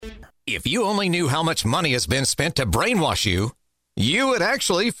If you only knew how much money has been spent to brainwash you, you would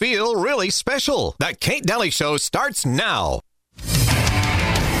actually feel really special. The Kate Dalley Show starts now.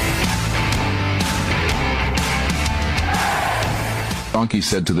 Donkey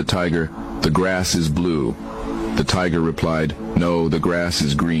said to the tiger, "The grass is blue." The tiger replied, "No, the grass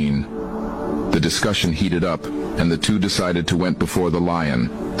is green." The discussion heated up, and the two decided to went before the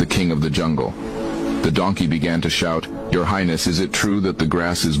lion, the king of the jungle. The donkey began to shout, "Your Highness, is it true that the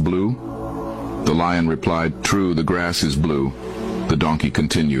grass is blue?" The lion replied, "True, the grass is blue." The donkey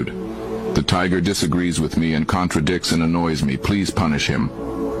continued, "The tiger disagrees with me and contradicts and annoys me. Please punish him."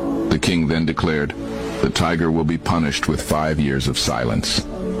 The king then declared, "The tiger will be punished with 5 years of silence."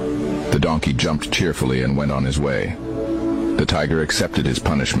 The donkey jumped cheerfully and went on his way. The tiger accepted his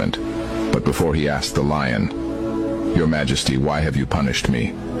punishment, but before he asked the lion, "Your Majesty, why have you punished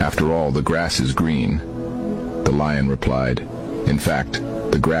me? After all, the grass is green." The lion replied, "In fact,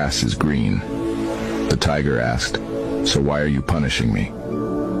 the grass is green." The tiger asked, "So why are you punishing me?"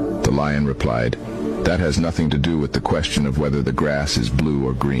 The lion replied, "That has nothing to do with the question of whether the grass is blue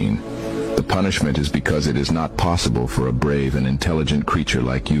or green. The punishment is because it is not possible for a brave and intelligent creature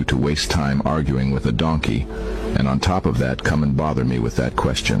like you to waste time arguing with a donkey, and on top of that come and bother me with that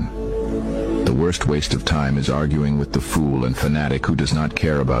question. The worst waste of time is arguing with the fool and fanatic who does not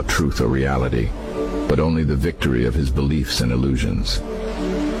care about truth or reality, but only the victory of his beliefs and illusions.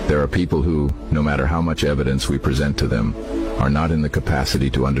 There are people who, no matter how much evidence we present to them, are not in the capacity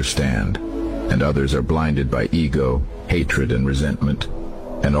to understand, and others are blinded by ego, hatred, and resentment,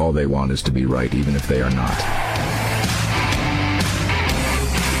 and all they want is to be right even if they are not."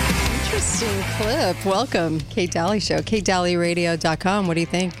 Interesting clip. Welcome, Kate Dalley Show, KateDalleyRadio.com. What do you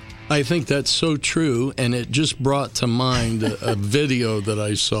think? I think that's so true, and it just brought to mind a video that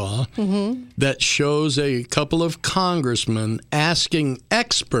I saw that shows a couple of congressmen asking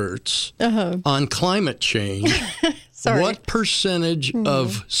experts on climate change what percentage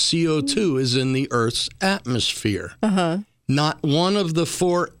of CO2 is in the Earth's atmosphere. Not one of the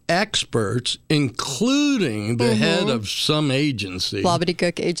 4 experts, including the head of some agency,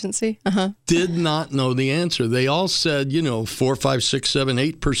 Blobbitygook agency, did not know the answer. They all said, 4, 5, 6, 7,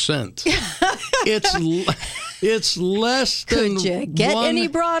 8%. It's less than Could you get any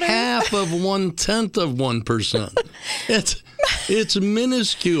broader? half of 1/10 of 1%. It's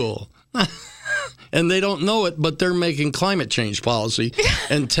minuscule. And they don't know it, but they're making climate change policy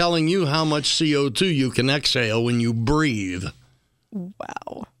and telling you how much CO2 you can exhale when you breathe.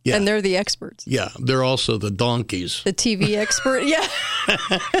 Wow. Yeah. And they're the experts. Yeah, they're also the donkeys. The TV expert. Yeah.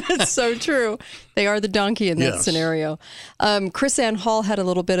 It's so true. They are the donkey in that scenario. KrisAnne Hall had a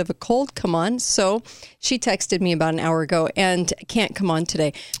little bit of a cold come on, so she texted me about an hour ago and can't come on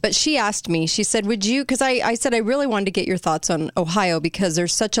today. But she asked me, she said, would you, because I said I really wanted to get your thoughts on Ohio because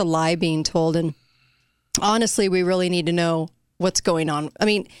there's such a lie being told, and honestly, we really need to know what's going on. I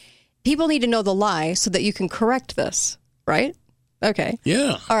mean, people need to know the lie so that you can correct this, right? Okay.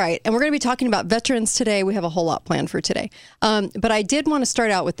 Yeah. All right. And we're going to be talking about veterans today. We have a whole lot planned for today. But I did want to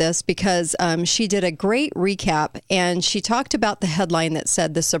start out with this because she did a great recap, and she talked about the headline that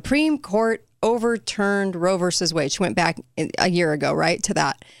said the Supreme Court overturned Roe versus Wade. She went back a year ago, right, to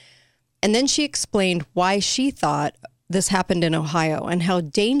that. And then she explained why she thought this happened in Ohio and how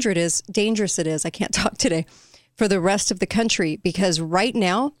dangerous it is, I can't talk today, for the rest of the country, because right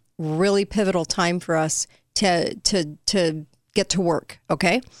now, really pivotal time for us to get to work,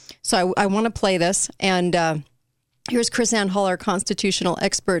 okay? So I want to play this, and here's KrisAnne Hall, our constitutional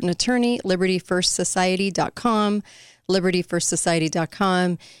expert and attorney, LibertyFirstSociety.com,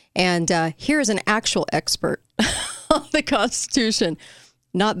 LibertyFirstSociety.com, and here's an actual expert on the Constitution,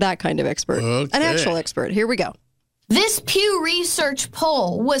 not that kind of expert, an actual expert. Here we go. This Pew Research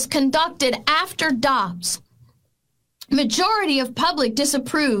poll was conducted after Dobbs. Majority of public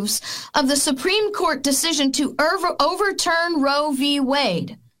disapproves of the Supreme Court decision to overturn Roe v.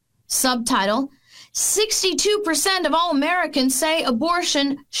 Wade. Subtitle, 62% of all Americans say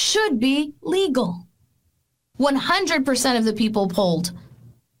abortion should be legal. 100% of the people polled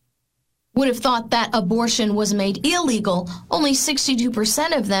would have thought that abortion was made illegal. Only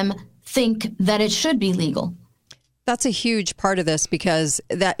 62% of them think that it should be legal. That's a huge part of this, because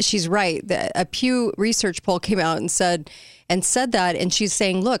that she's right. A Pew Research poll came out and said that, and she's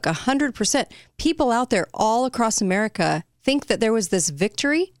saying, look, 100% people out there all across America think that there was this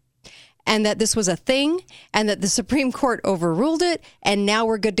victory and that this was a thing and that the Supreme Court overruled it, and now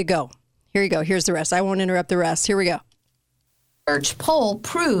we're good to go. Here you go. Here's the rest. I won't interrupt the rest. Here we go. Research poll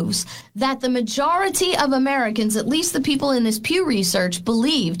proves that the majority of Americans, at least the people in this Pew Research,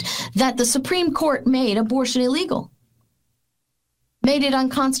 believed that the Supreme Court made abortion illegal. made it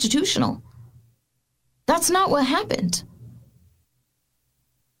unconstitutional. That's not what happened.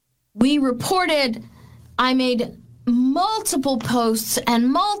 We reported, I made multiple posts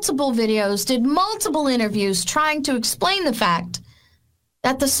and multiple videos, did multiple interviews trying to explain the fact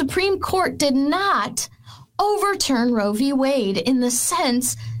that the Supreme Court did not overturn Roe v. Wade in the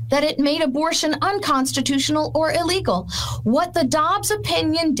sense that it made abortion unconstitutional or illegal. What the Dobbs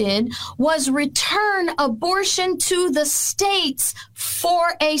opinion did was return abortion to the states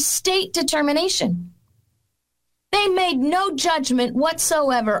for a state determination. They made no judgment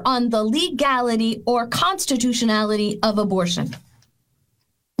whatsoever on the legality or constitutionality of abortion.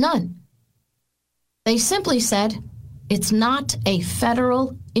 None. They simply said, it's not a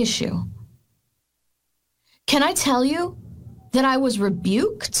federal issue. Can I tell you that I was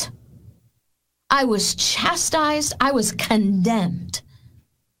rebuked? I was chastised. I was condemned.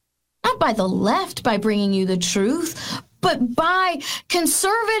 Not by the left, by bringing you the truth, but by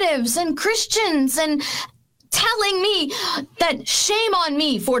conservatives and Christians and telling me that shame on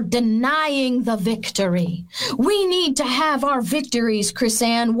me for denying the victory. We need to have our victories,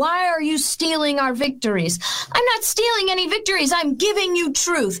 KrisAnne. Why are you stealing our victories? I'm not stealing any victories. I'm giving you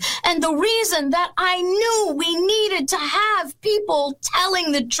truth. And the reason that I knew we needed to have people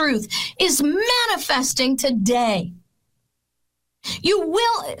telling the truth is manifesting today.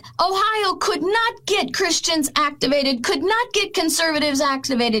 Ohio could not get Christians activated, could not get conservatives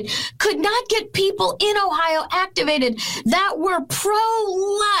activated, could not get people in Ohio activated that were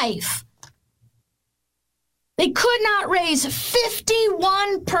pro-life. They could not raise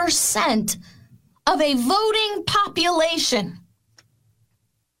 51% of a voting population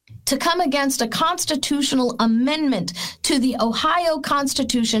to come against a constitutional amendment to the Ohio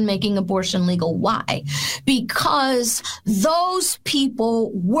Constitution making abortion legal. Why? Because those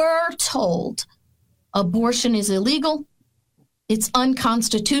people were told abortion is illegal, it's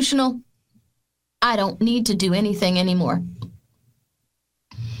unconstitutional, I don't need to do anything anymore.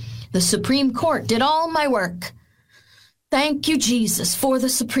 The Supreme Court did all my work. Thank you, Jesus, for the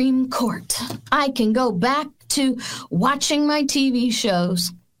Supreme Court. I can go back to watching my TV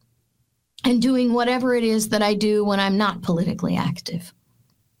shows and doing whatever it is that I do when I'm not politically active.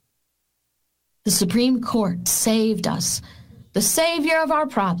 The Supreme Court saved us. The savior of our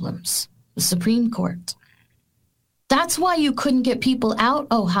problems, the Supreme Court. That's why you couldn't get people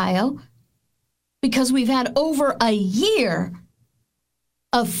out, Ohio, because we've had over a year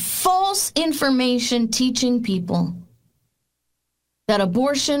of false information teaching people that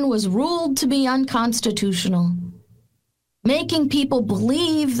abortion was ruled to be unconstitutional, making people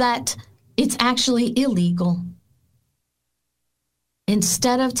believe that it's actually illegal.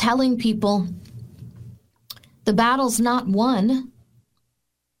 Instead of telling people the battle's not won,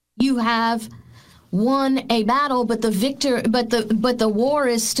 you have won a battle, but the war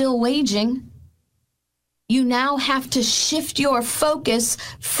is still waging. You now have to shift your focus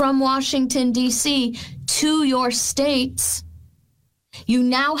from Washington, D.C. to your states. You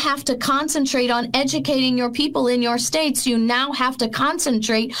now have to concentrate on educating your people in your states. You now have to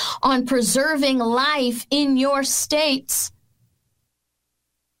concentrate on preserving life in your states.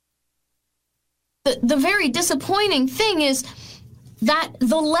 The very disappointing thing is that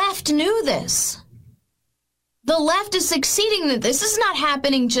the left knew this. The left is succeeding. This is not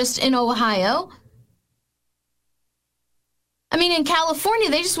happening just in Ohio. I mean, in California,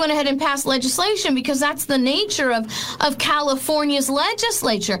 they just went ahead and passed legislation because that's the nature of California's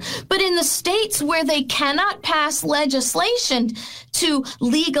legislature. But in the states where they cannot pass legislation to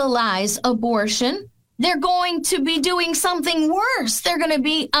legalize abortion, they're going to be doing something worse. They're going to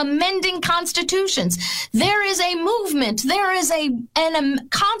be amending constitutions. There is a movement. There is a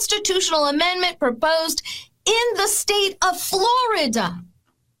constitutional amendment proposed in the state of Florida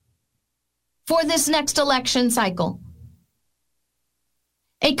for this next election cycle.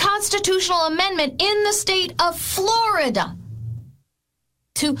 A constitutional amendment in the state of Florida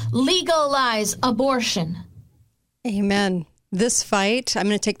to legalize abortion. Amen. This fight, I'm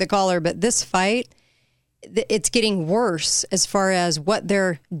going to take the caller, but this fight, it's getting worse as far as what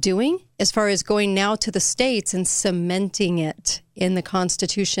they're doing, as far as going now to the states and cementing it in the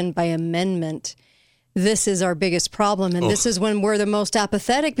Constitution by amendment. This is our biggest problem, and this is when we're the most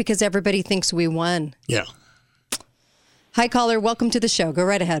apathetic because everybody thinks we won. Yeah. Hi, caller. Welcome to the show. Go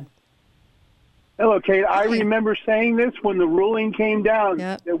right ahead. Hello, Kate. I remember saying this when the ruling came down,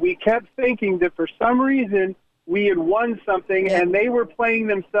 that we kept thinking that for some reason we had won something and they were playing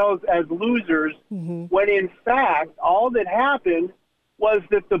themselves as losers, when in fact all that happened was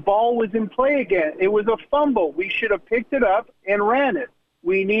that the ball was in play again. It was a fumble. We should have picked it up and ran it.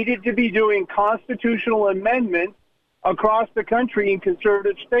 We needed to be doing constitutional amendments across the country in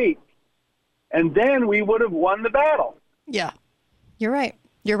conservative states. And then we would have won the battle. Yeah, you're right.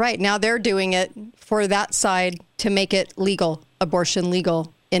 You're right. Now they're doing it for that side to make it legal, abortion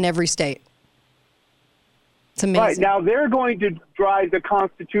legal in every state. It's amazing. Right. Now they're going to drive the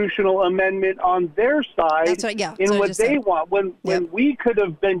constitutional amendment on their side. That's right, yeah. In what they want. When we could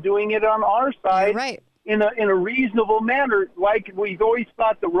have been doing it on our side. You're right. In a reasonable manner, like we've always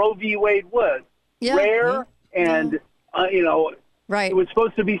thought the Roe v. Wade was. Yeah. Rare and, right. It was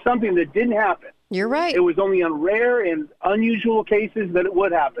supposed to be something that didn't happen. You're right. It was only on rare and unusual cases that it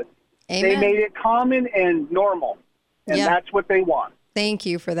would happen. Amen. They made it common and normal, and that's what they want. Thank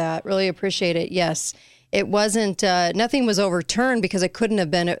you for that. Really appreciate it. Yes. It wasn't, nothing was overturned because it couldn't have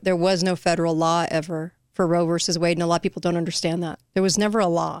been, there was no federal law ever for Roe versus Wade, and a lot of people don't understand that. There was never a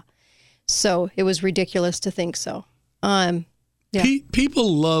law. So it was ridiculous to think so.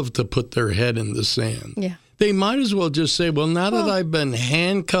 People love to put their head in the sand. Yeah. They might as well just say, well, now that I've been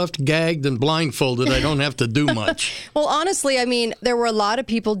handcuffed, gagged, and blindfolded, I don't have to do much. Well, honestly, I mean, there were a lot of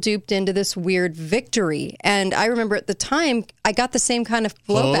people duped into this weird victory. And I remember at the time, I got the same kind of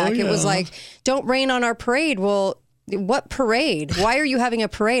blowback. It was like, don't rain on our parade. Well, what parade? Why are you having a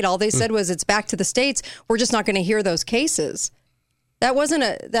parade? All they said was, it's back to the states. We're just not going to hear those cases. That wasn't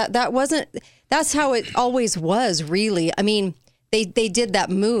that's how it always was, really. I mean, they did that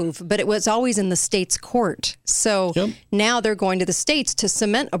move, but it was always in the state's court. So now they're going to the states to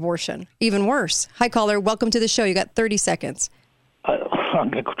cement abortion. Even worse. Hi, caller. Welcome to the show. You got 30 seconds. I'm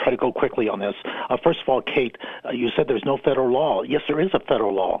going to try to go quickly on this. First of all, Kate, you said there's no federal law. Yes, there is a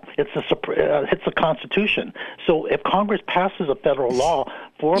federal law. It's the Constitution. So if Congress passes a federal law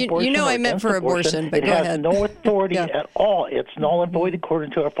for abortion, I meant for abortion, but it go has ahead. no authority at all. It's null and void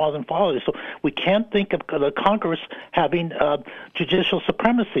according to our fathers and fathers. So we can't think of the Congress having judicial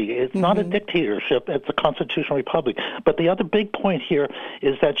supremacy. It's not a dictatorship. It's a constitutional republic. But the other big point here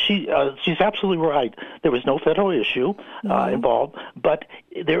is that she's absolutely right. There was no federal issue involved, but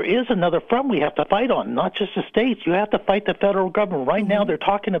there is another front we have to fight on, not just the states. You have to fight the federal government. Right now they're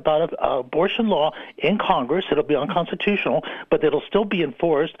talking about an abortion law in Congress. It'll be unconstitutional, but it'll still be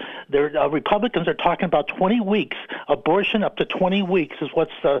enforced. Republicans are talking about 20 weeks, abortion up to 20 weeks is what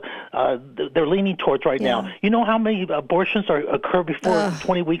they're leaning towards right now. You know how many abortions occur before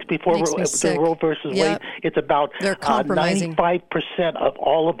 20 weeks before Roe versus Wade? It's about 95% of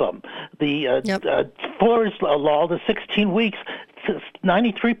all of them. The Florida's law, the 16 weeks,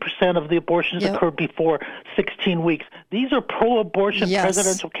 93% of the abortions occur before 16 weeks. These are pro-abortion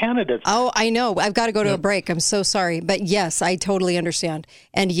presidential candidates. Oh, I know. I've got to go to a break. I'm so sorry. But yes, I totally understand.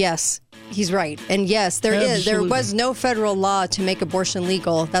 And yes, he's right. And yes, there was no federal law to make abortion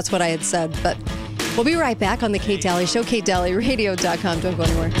legal. That's what I had said. But we'll be right back on the Kate Dalley Show, KateDalleyRadio.com. Don't go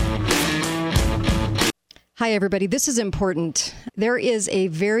anywhere. Hi, everybody. This is important. There is a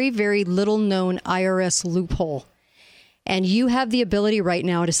very, very little known IRS loophole. And you have the ability right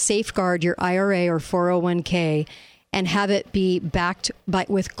now to safeguard your IRA or 401k and have it be backed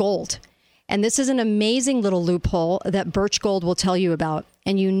with gold. And this is an amazing little loophole that Birch Gold will tell you about.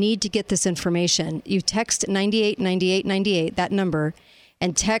 And you need to get this information. You text 989898, that number,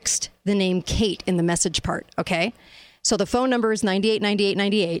 and text the name Kate in the message part, okay? So the phone number is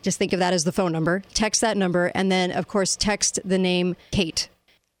 989898. Just think of that as the phone number. Text that number, and then, of course, text the name Kate.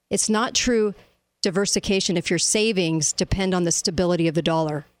 It's not true diversification if your savings depend on the stability of the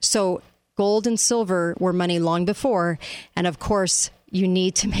dollar. So gold and silver were money long before. And of course, you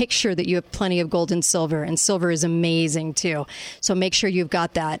need to make sure that you have plenty of gold and silver. And silver is amazing, too. So make sure you've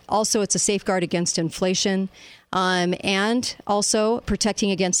got that. Also, it's a safeguard against inflation and also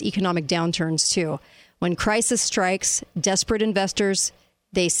protecting against economic downturns, too. When crisis strikes, desperate investors,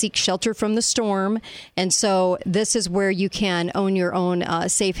 they seek shelter from the storm. And so this is where you can own your own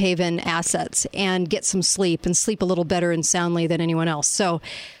safe haven assets and get some sleep and sleep a little better and soundly than anyone else. So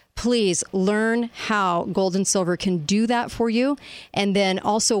please learn how gold and silver can do that for you and then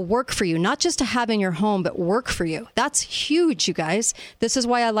also work for you, not just to have in your home, but work for you. That's huge, you guys. This is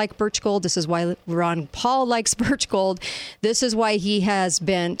why I like Birch Gold. This is why Ron Paul likes Birch Gold. This is why he has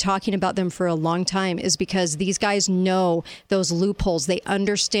been talking about them for a long time, is because these guys know those loopholes. They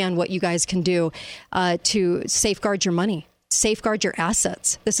understand what you guys can do to safeguard your money. Safeguard your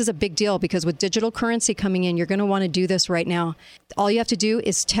assets. This is a big deal because with digital currency coming in, you're going to want to do this right now. All you have to do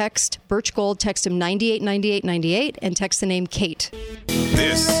is text Birch Gold, text him 989898 and text the name Kate.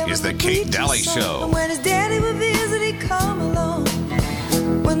 This is the Kate Dalley Show. When his daddy would visit, he'd come along.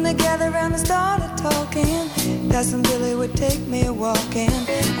 When they gathered around and started talking, Cousin Billy would take me walking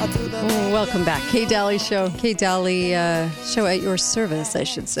out through the Welcome back. Dalley Show. Dalley Show at your service, I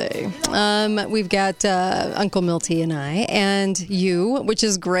should say. We've got Uncle Milty and I and you, which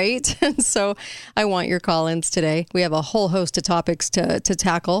is great. So I want your call-ins today. We have a whole host of topics to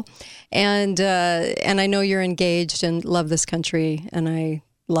tackle. And I know you're engaged and love this country, and I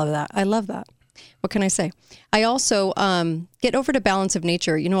love that. I love that. What can I say? I also get over to Balance of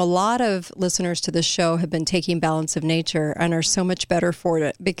Nature. You know, a lot of listeners to this show have been taking Balance of Nature and are so much better for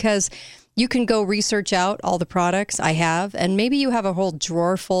it because you can go research out all the products I have, and maybe you have a whole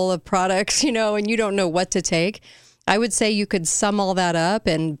drawer full of products, you know, and you don't know what to take. I would say you could sum all that up,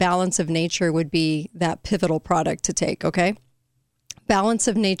 and Balance of Nature would be that pivotal product to take, okay?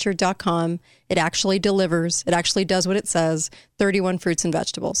 Balanceofnature.com. It actually delivers. It actually does what it says. 31 fruits and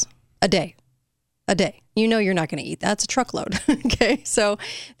vegetables a day. A day. You know you're not going to eat that. It's a truckload. Okay. So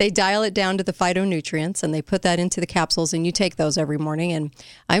they dial it down to the phytonutrients and they put that into the capsules, and you take those every morning. And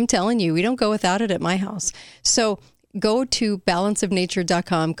I'm telling you, we don't go without it at my house. So go to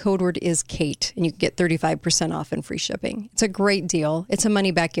balanceofnature.com. Code word is Kate, and you can get 35% off and free shipping. It's a great deal. It's a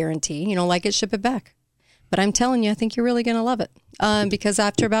money back guarantee. You don't like it, ship it back. But I'm telling you, I think you're really going to love it because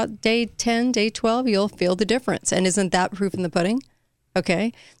after about day 10, day 12, you'll feel the difference. And isn't that proof in the pudding?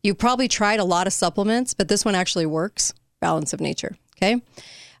 Okay. You probably tried a lot of supplements, but this one actually works. Balance of Nature. Okay.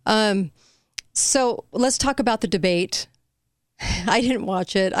 So let's talk about the debate. I didn't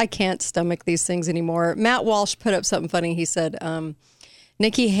watch it. I can't stomach these things anymore. Matt Walsh put up something funny. He said,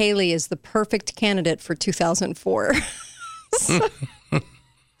 Nikki Haley is the perfect candidate for 2004.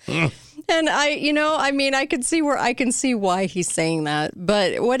 And I can see why he's saying that.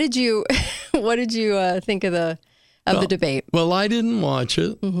 But what did you think of the debate? Well, I didn't watch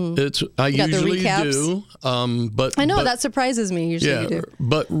it. Mm-hmm. I usually do. But I know that surprises me. Usually you do.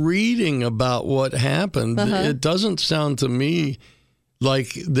 But reading about what happened, it doesn't sound to me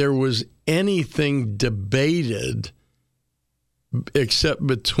like there was anything debated except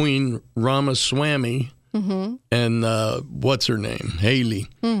between Ramaswamy and what's her name, Haley.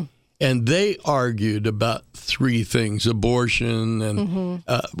 And they argued about three things. Abortion and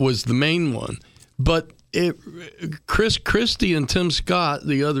was the main one. But Chris Christie and Tim Scott,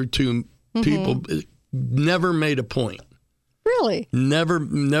 the other two people, never made a point. Really?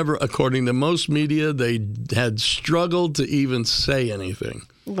 Never. According to most media, they had struggled to even say anything.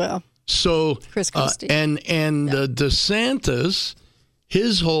 Well, so Chris Christie DeSantis,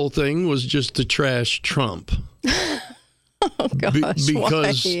 his whole thing was just to trash Trump. Oh gosh,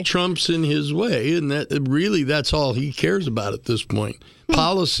 because why? Trump's in his way, and that's all he cares about at this point.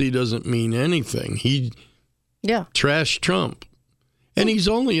 Policy doesn't mean anything. He trashed Trump, and he's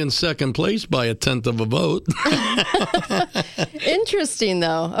only in second place by 1/10 of a vote. Interesting,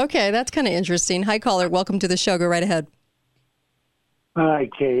 though. Okay, that's kind of interesting. Hi, caller. Welcome to the show. Go right ahead. Hi,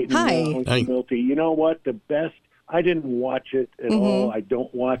 Kate. Hi. Hi. Milty. You know what? The best. I didn't watch it at all. I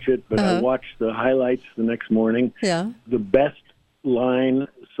don't watch it, but I watched the highlights the next morning. Yeah. The best line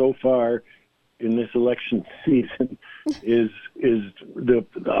so far in this election season is the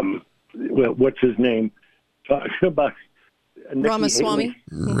what's his name talking about Nikki Ramaswamy.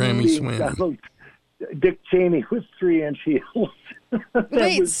 Ramaswamy. Dick Cheney with 3-inch heels.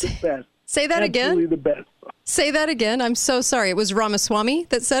 Wait, was the best. Say that Absolutely again. the best. Say that again. I'm so sorry. It was Ramaswamy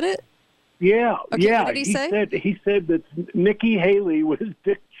that said it? Yeah, okay, yeah. What did he say? He said that Nikki Haley was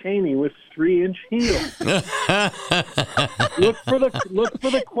Dick Cheney with 3-inch heels. look for the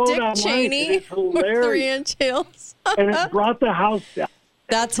quote Dick online. Cheney It's hilarious. with 3-inch heels. And it brought the house down.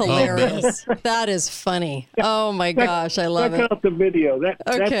 That's hilarious. That is funny. Oh my gosh, I love Check it. out the video. That's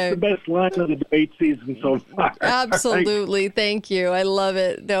the best line of the debate season so far. Absolutely. Thank you. I love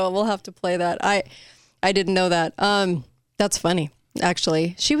it. No, we'll have to play that. I didn't know that. That's funny.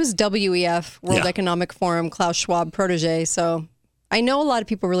 Actually, she was WEF, World Economic Forum, Klaus Schwab protege. So I know a lot of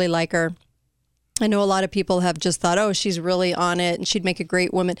people really like her. I know a lot of people have just thought, oh, she's really on it and she'd make a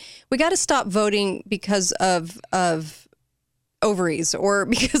great woman. We got to stop voting because of ovaries or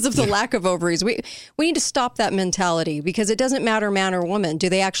because of the lack of ovaries. We need to stop that mentality because it doesn't matter man or woman. Do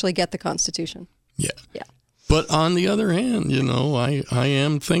they actually get the Constitution? Yeah. Yeah. But on the other hand, you know, I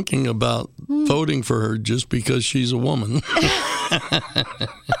am thinking about voting for her just because she's a woman.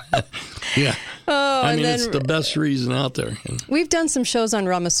 Yeah. Oh, I mean, it's the best reason out there. We've done some shows on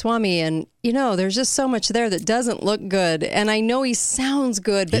Ramaswamy, and, you know, there's just so much there that doesn't look good. And I know he sounds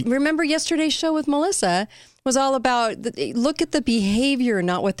good, but remember yesterday's show with Melissa was all about, look at the behavior,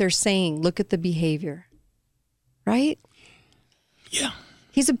 not what they're saying. Look at the behavior. Right? Yeah.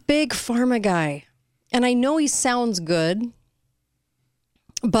 He's a big pharma guy. And I know he sounds good,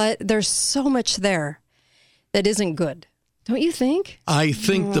 but there's so much there. that isn't good. Don't you think? I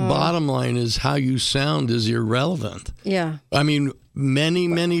think the bottom line is how you sound is irrelevant. Yeah. I mean,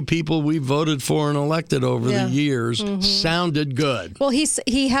 many people we voted for and elected over the years sounded good. Well,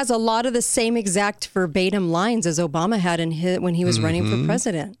 he has a lot of the same exact verbatim lines as Obama had when he was running for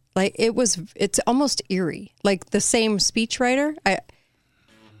president. Like it's almost eerie. Like the same speechwriter.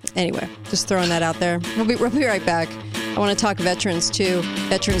 Anyway, just throwing that out there. We'll be right back. I want to talk veterans too.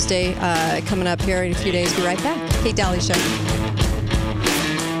 Veterans Day coming up here in a few days. Be right back. Kate Dalley Show.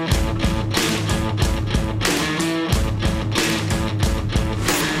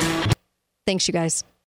 Thanks, you guys.